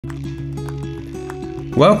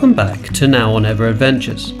Welcome back to Now or Never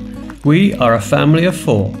Adventures. We are a family of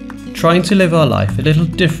 4, trying to live our life a little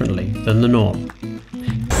differently than the norm.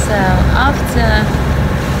 So after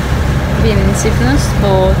being in Syfnos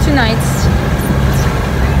for 2 nights,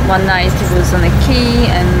 one night it was on a quay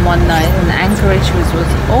and one night on Anchorage, which was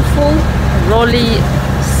awful, rolly,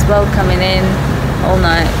 swell coming in all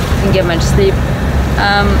night, didn't get much sleep.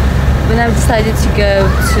 We now decided to go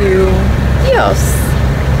to iOS.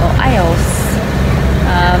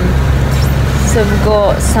 So we've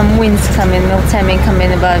got some winds coming, Meltemi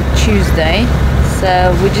coming about Tuesday,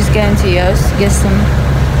 so we're just going to iOS to get some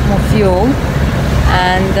more fuel,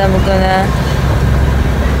 and then we're gonna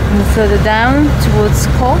move further down towards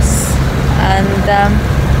Kos and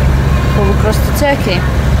go across to Turkey.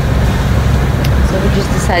 So we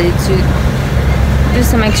just decided to do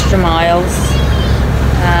some extra miles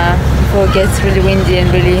before it gets really windy and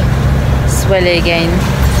really swelly again.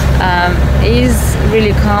 It is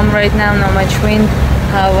really calm right now, not much wind,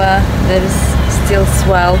 however there is still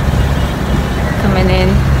swell coming in.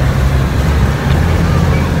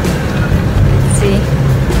 Let's see,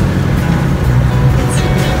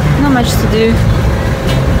 not much to do,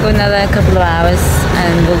 go another couple of hours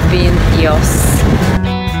and we'll be in iOS.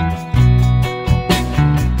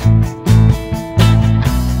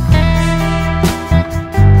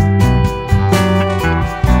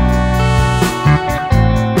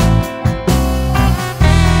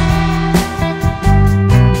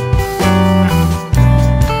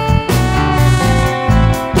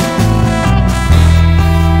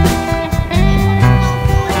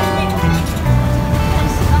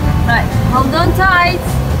 Hold on tight.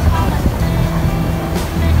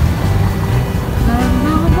 There's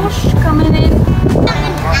a bush coming in.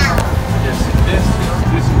 Yes, this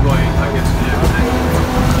is going, I guess,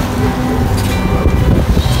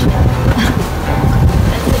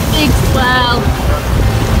 That's a big swell.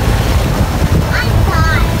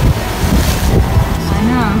 I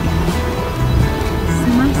know. It's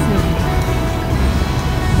massive.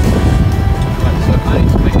 so I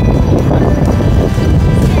need to make it.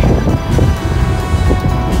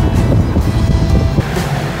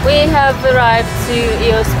 We have arrived to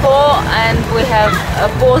iOS port and we have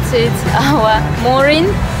aborted our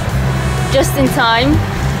mooring just in time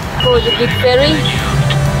for the big ferry.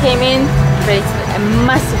 Came in, created a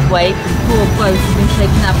massive wave. The poor boat has been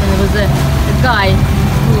shaken up, and there was a guy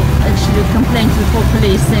who actually complained to the port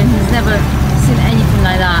police saying he's never seen anything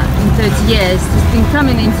like that in 30 years. He's been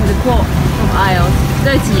coming into the port of iOS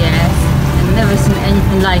 30 years and never seen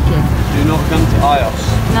anything like it. Do not come to iOS.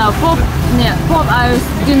 No, Port iOS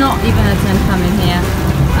do not even attempt coming here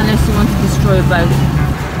unless you want to destroy a boat.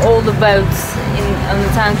 All the boats on the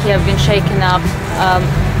tank here have been shaken up.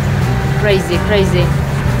 Crazy.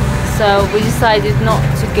 So we decided not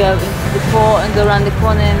to go into the port and go around the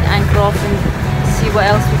corner and anchor off and see what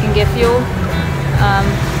else we can get fuel.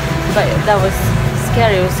 But that was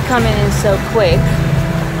scary. It was coming in so quick.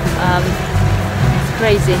 It's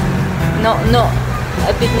crazy. Not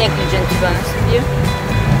a bit negligent, to be honest with you.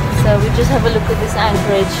 So we just have a look at this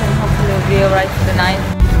anchorage and hopefully we'll be alright for the night.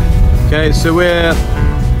 Okay, so we're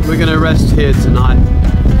gonna rest here tonight. I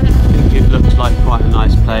think it looks like quite a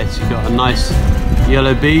nice place. You've got a nice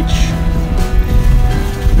yellow beach,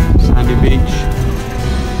 sandy beach.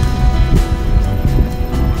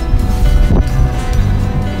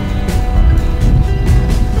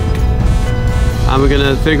 And we're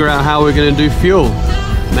gonna figure out how we're gonna do fuel.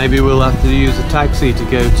 Maybe we'll have to use a taxi to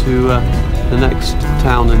go to the next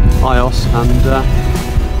town in iOS and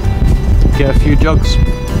get a few jugs,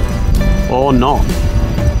 or not.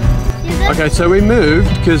 Okay, so we moved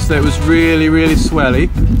because it was really swelly,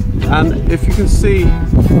 and if you can see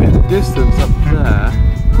in the distance up there,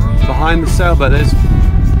 behind the sailboat,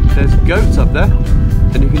 there's goats up there,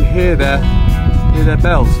 and you can hear their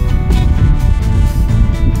bells.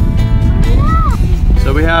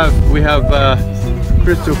 So we have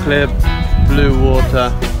crystal clear blue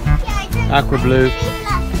water, aqua blue.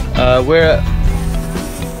 We're at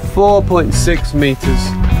 4.6 meters.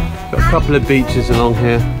 Got a couple of beaches along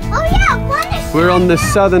here. We're on the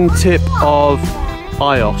southern tip of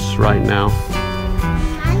iOS right now.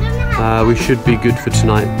 We should be good for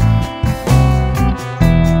tonight.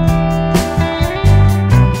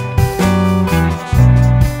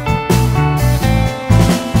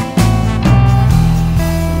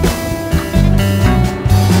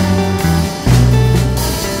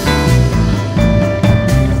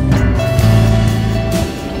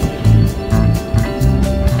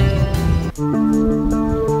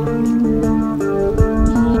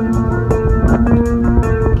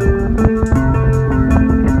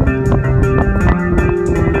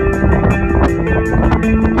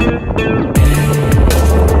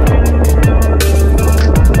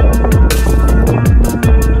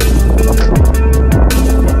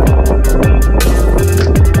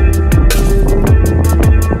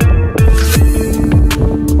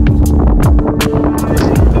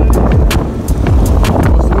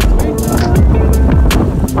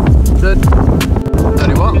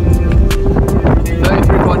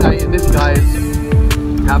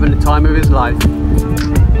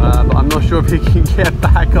 but I'm not sure if he can get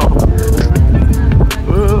back on.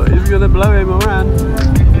 Oh, he's gonna blow him around.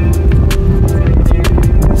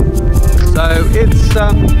 So it's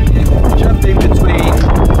jumping between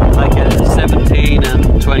like a 17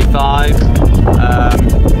 and 25.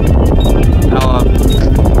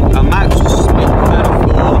 Our max speed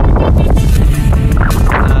 34.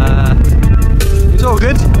 It's all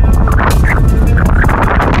good.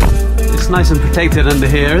 It's nice and protected under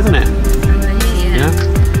here, isn't it? Yeah.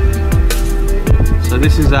 So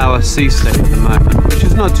this is our sea state at the moment, which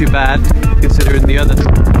is not too bad considering the other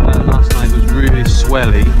last night was really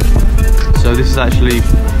swelly. So this is actually,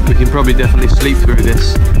 we can probably definitely sleep through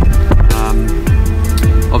this.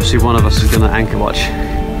 Obviously one of us is going to anchor watch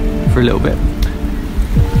for a little bit.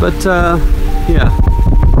 But yeah,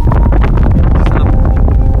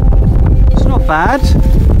 it's not bad.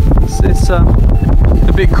 It's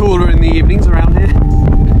a bit cooler in the evenings around here.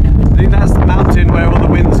 I think that's the mountain where all the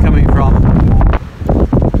wind's coming from.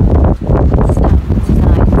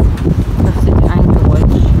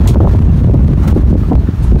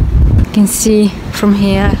 You can see from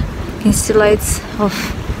here, you can see lights of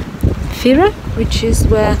Ferry, which is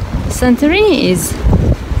where Santorini is,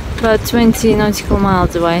 about 20 nautical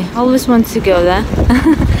miles away. I always want to go there.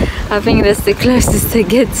 I think that's the closest I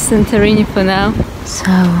get to Santorini for now. So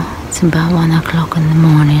it's about 1 o'clock in the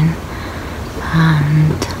morning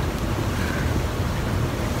and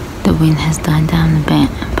the wind has died down a bit,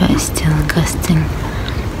 but it's still gusting,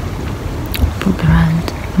 probably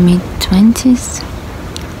around mid-20s.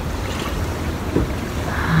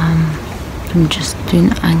 I'm just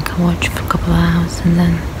doing anchor watch for a couple of hours and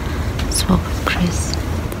then swap with Chris.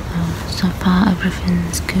 So far everything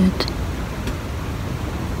is good.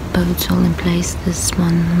 Boats all in place. This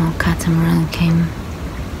one more catamaran came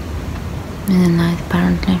in the night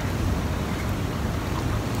apparently.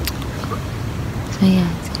 So yeah,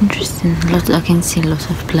 it's interesting. I can see lots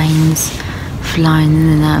of planes flying in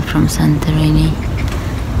and out from Santorini.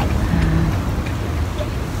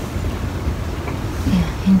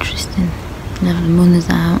 Yeah, interesting. Now the moon is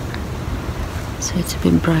out, so it's a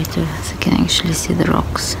bit brighter, so you can actually see the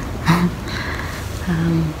rocks.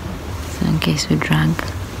 So in case we drag,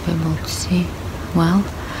 we're able to see well.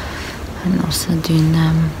 And also doing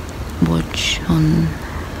watch on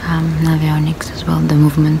avionics as well, the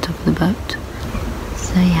movement of the boat.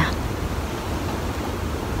 So yeah,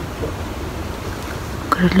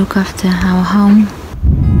 gotta look after our home.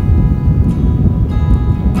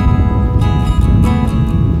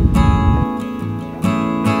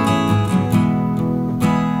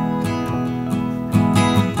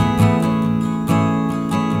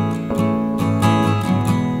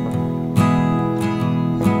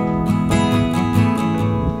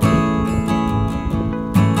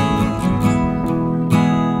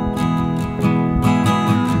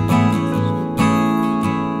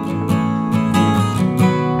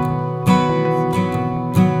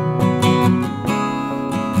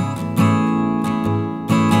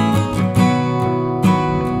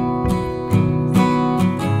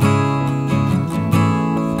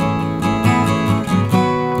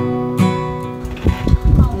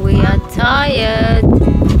 Tired.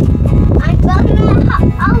 I'm gonna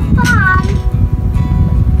have fun.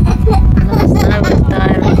 Last night was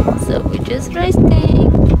tiring, so we're just resting.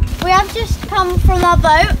 We have just come from our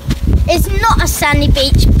boat. It's not a sandy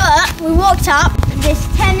beach, but we walked up. There's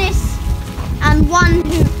tennis and one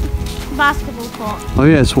hoop basketball court. Oh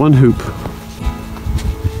yes, one hoop.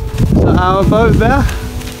 Is that our boat there?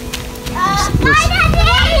 It's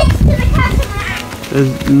to the catamaran.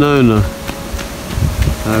 There's Nona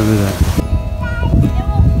over there.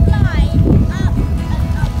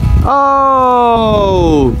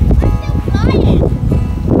 Oh!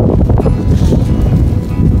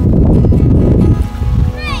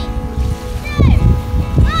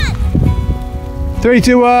 Three,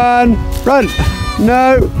 two, one, run!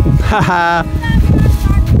 No! Haha!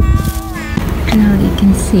 Now you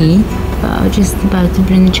can see, but I was just about to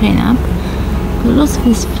bring the chain up. But lots of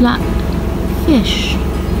these flat fish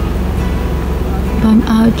by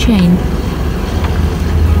our chain.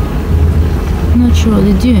 I'm not sure what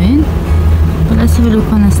they're doing, but let's have a look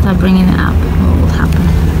when I start bringing it up. What will happen?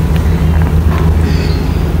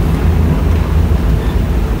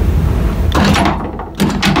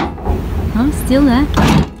 Oh, still there.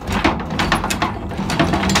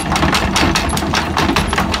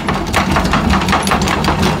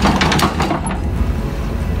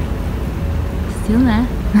 Still there.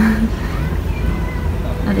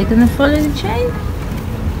 Are they gonna follow the chain?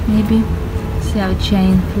 Maybe. See our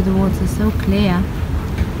chain through the water, so clear.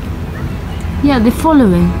 Yeah, they're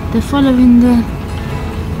following the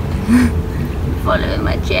Following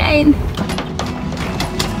my chain.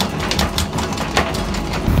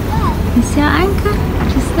 You see our anchor?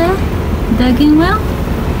 Just there? Dug in well?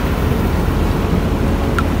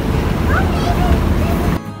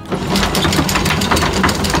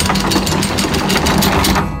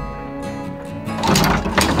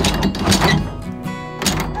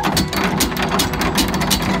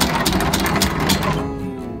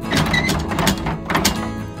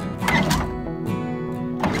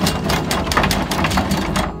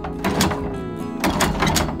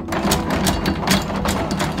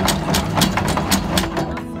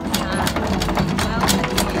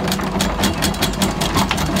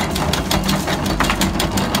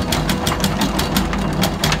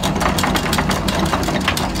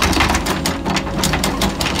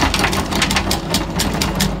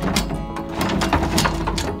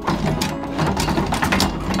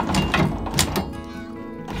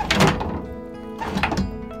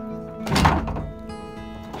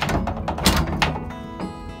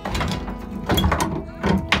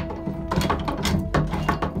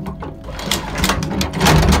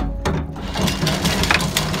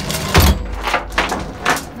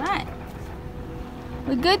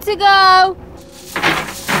 We're good to go.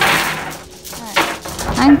 Right.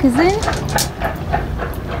 Anchor's in.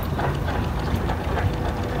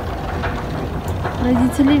 Ready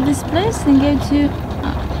to leave this place and go to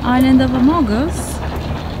island of Amorgos.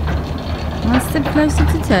 One step closer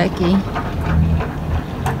to Turkey.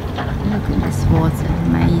 Look at this water,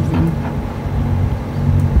 amazing.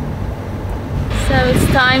 So it's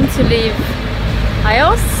time to leave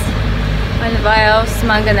iOS. Island of iOS,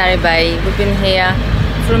 Manganari Bay. We've been here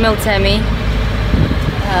through Meltemi,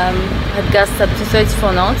 had gusts up to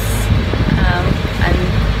 34 knots, and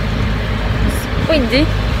it's windy,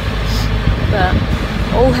 but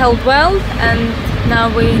all held well, and now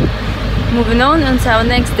we're moving on to our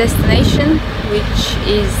next destination, which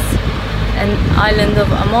is an island of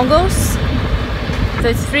Amorgos.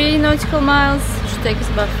 33 nautical miles, should take us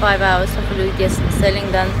about 5 hours. Hopefully we get some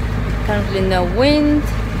sailing done. Currently no wind.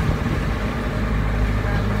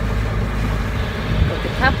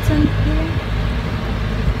 Captain here.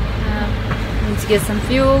 Need to get some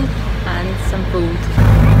fuel and some food.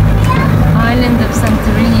 Island of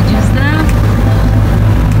Santorini just there.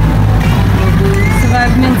 We'll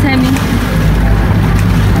survive Meltemi.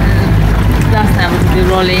 Last time was a bit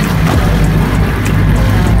rolly.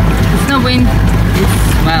 There's no wind,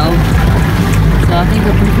 it's well. So I think I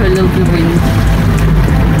prefer a little bit of wind.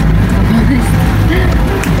 I'll be honest.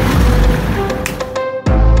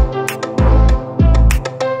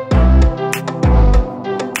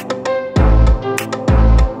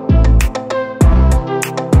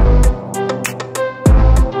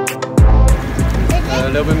 A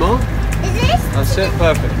little bit more? Is this? That's it,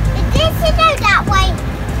 perfect. Is this to go that way?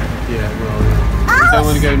 Yeah, well, yeah. You don't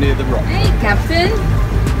want to go near the rock. Hey, Captain.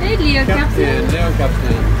 Hey, Leo Captain. Leo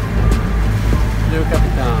Captain. Leo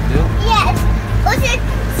Capitan, yeah? Yes. Also,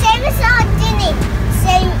 same as our Dinny.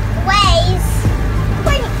 Same ways.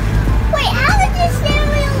 Wait, how is the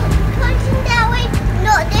steering wheel pointing that way,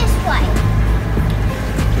 not this way?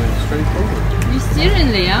 Going straight forward. You're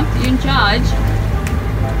steering, Leo. You're in charge.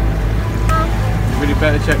 Really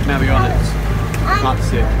better check Navionics. Can't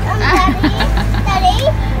see it. Daddy?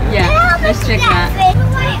 Yeah, let's check that.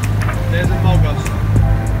 There's Amorgos.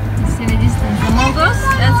 You see the distance? Amorgos?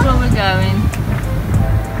 That's where we're going.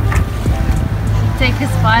 Should take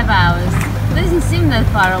us 5 hours. Doesn't seem that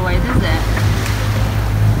far away, does it?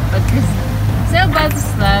 But this sailboat is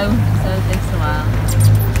slow, so it takes a while.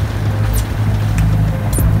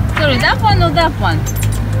 Sorry, that one or that one?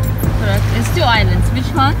 Correct. There's 2 islands.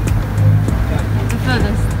 Which one? The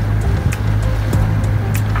furthest.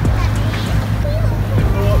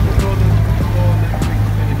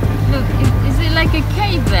 Look, is it like a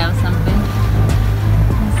cave there or something?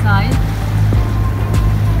 Inside?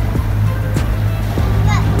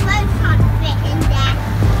 But both can't fit in there.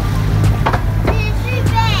 It's too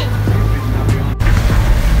big.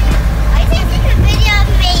 Are you taking a video of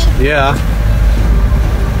me? Yeah.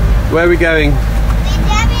 Where are we going? We're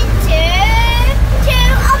going to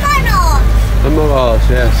Amorgos. Amorgos,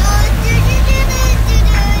 yes.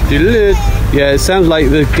 Yeah, it sounds like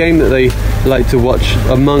the game that they like to watch,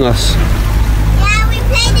 Among Us. Yeah, we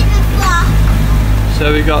played it before.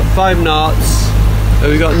 So we got 5 knots.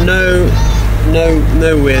 We got no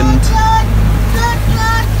wind.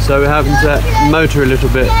 So we're having to motor a little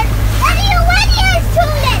bit.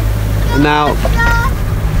 Now,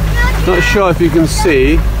 not sure if you can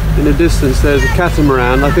see in the distance. There's a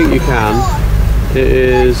catamaran. I think you can. It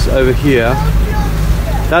is over here.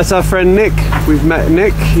 That's our friend Nick. We've met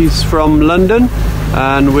Nick. He's from London,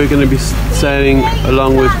 and we're going to be sailing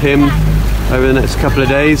along with him over the next couple of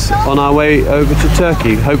days on our way over to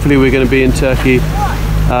Turkey. Hopefully we're going to be in Turkey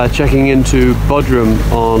checking into Bodrum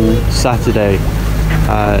on Saturday.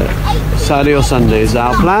 Saturday or Sunday is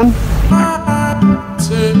our plan.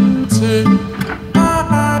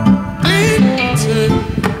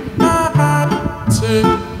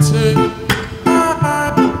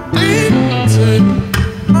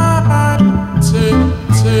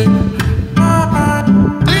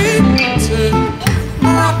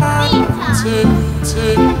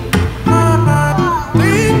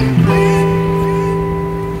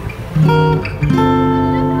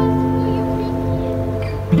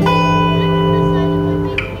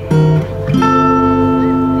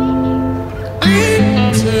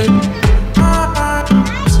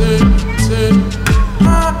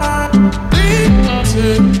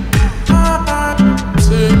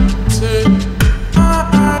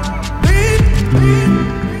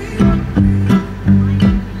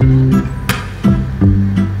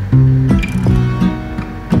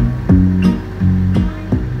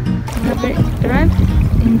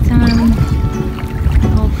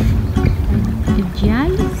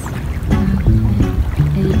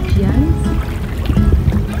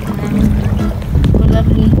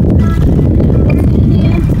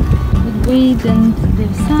 And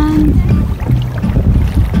there's sand.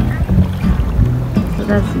 So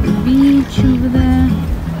that's the beach over there.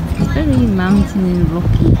 It's very mountainy and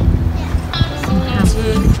rocky. Some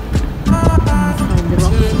houses inside the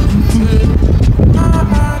rocks.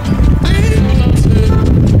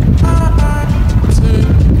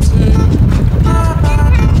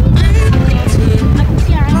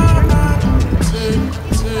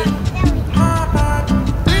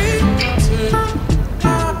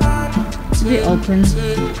 It's a bit open,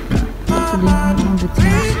 hopefully not be too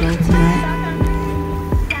much slow tonight.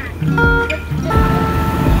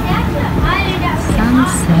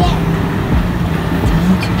 Sunset.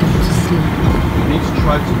 Time to go to sleep. You need to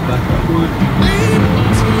try to back up.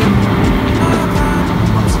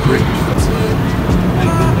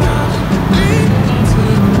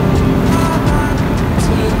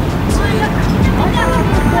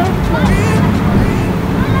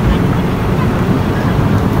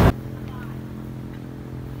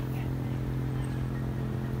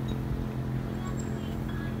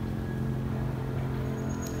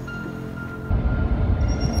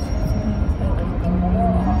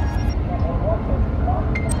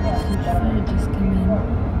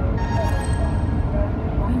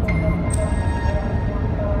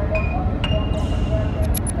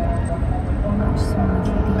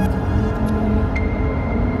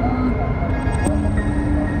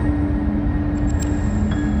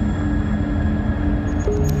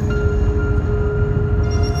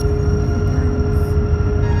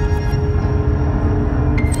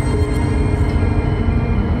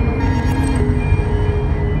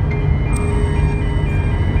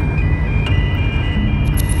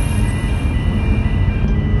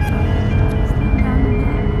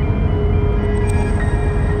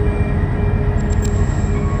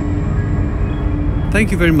 Thank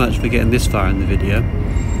you very much for getting this far in the video.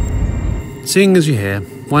 Seeing as you're here,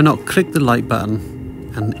 why not click the like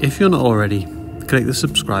button, and if you're not already, click the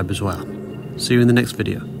subscribe as well. See you in the next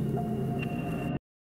video.